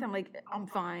 I pretend like I'm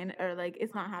fine or like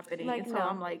it's not happening Like, until no.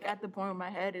 I'm like at the point where my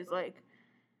head is like,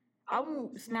 I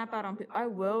won't snap out on people. I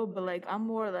will, but like I'm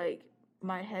more like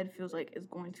my head feels like it's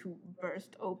going to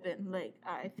burst open. Like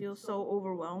I feel so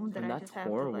overwhelmed that And I that's just have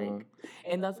horrible. to like.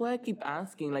 And that's why I keep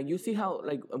asking. Like, you see how,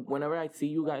 like, whenever I see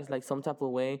you guys, like, some type of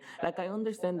way, like, I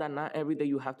understand that not every day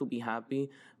you have to be happy,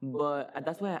 but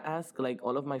that's why I ask, like,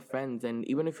 all of my friends. And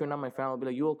even if you're not my friend, I'll be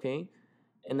like, you okay?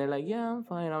 And they're like, yeah, I'm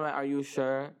fine. I'm like, are you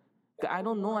sure? I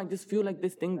don't know. I just feel like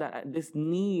this thing this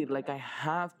need, like I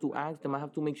have to ask them. I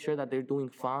have to make sure that they're doing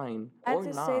fine I have or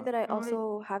to not. say that I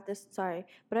also have this, sorry,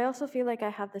 but I also feel like I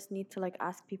have this need to like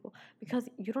ask people because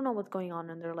you don't know what's going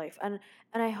on in their life, and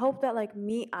I hope that like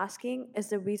me asking is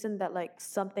the reason that like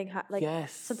something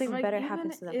Yes. something Like, better even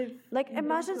happens to them. if Like you don't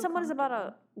imagine feel someone is about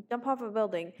to jump off a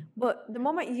building, but the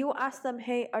moment you ask them,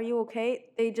 "Hey, are you okay?"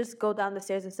 they just go down the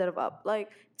stairs instead of up. Like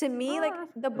to me, like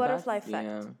the butterfly effect.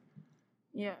 Yeah.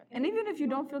 Yeah, and even if you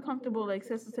don't feel comfortable, like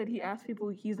Sessa said, he asked people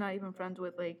he's not even friends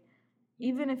with. Like,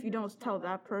 even if you don't tell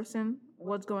that person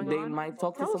what's going They on, might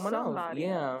talk to tell someone else. somebody.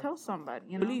 Yeah. Tell somebody.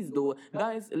 You know. Please do.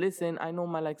 Guys, listen, I know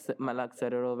Malak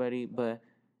said it already, but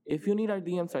if you need our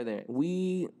DMs are there.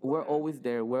 We're always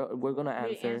there. We're gonna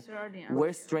We answer. answer our DMs.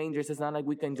 We're strangers. It's not like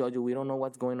we can judge you. We don't know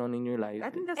what's going on in your life. I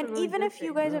think that's a And really even good if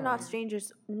you thing. guys are not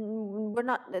strangers, we're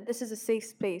not. This is a safe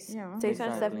space. Yeah, Safe space,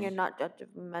 exactly. Stephanie. You're not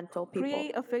judgmental people.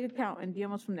 Create a fake account and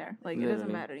DM us from there. Like it doesn't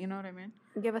Literally. matter. You know what I mean?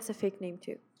 Give us a fake name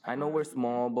too. I know we're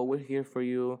small, but we're here for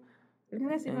you. I think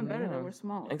that's even And better yeah, that we're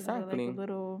small. 'Cause exactly. We're like a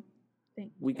little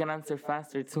thing. We can answer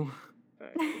faster too.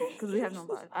 Because we have no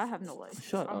life. I have no life.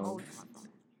 Shut I'm up. always on my phone.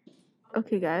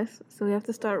 Okay, guys. So we have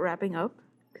to start wrapping up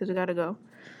because we gotta go.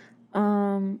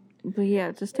 But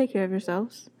yeah, just take care of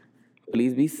yourselves.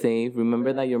 Please be safe.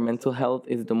 Remember that your mental health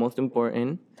is the most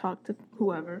important. Talk to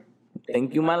whoever.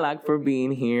 Thank you, Malak, for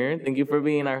being here. Thank you for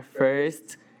being our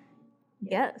first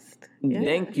Guest.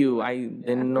 Thank you. I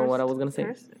didn't know what I was gonna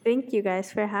say. Thank you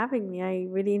guys for having me. I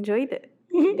really enjoyed it.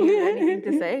 Do you have anything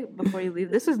to say before you leave?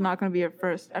 This is not going to be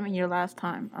your last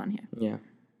time on here. Yeah.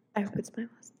 I hope it's my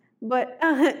last. But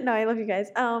no, I love you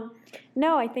guys.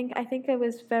 No, I think it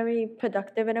was very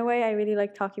productive in a way. I really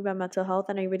like talking about mental health,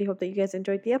 and I really hope that you guys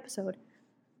enjoyed the episode.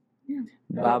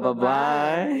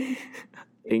 Bye.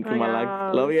 Thank you,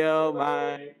 Malak. Love you.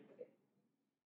 Bye.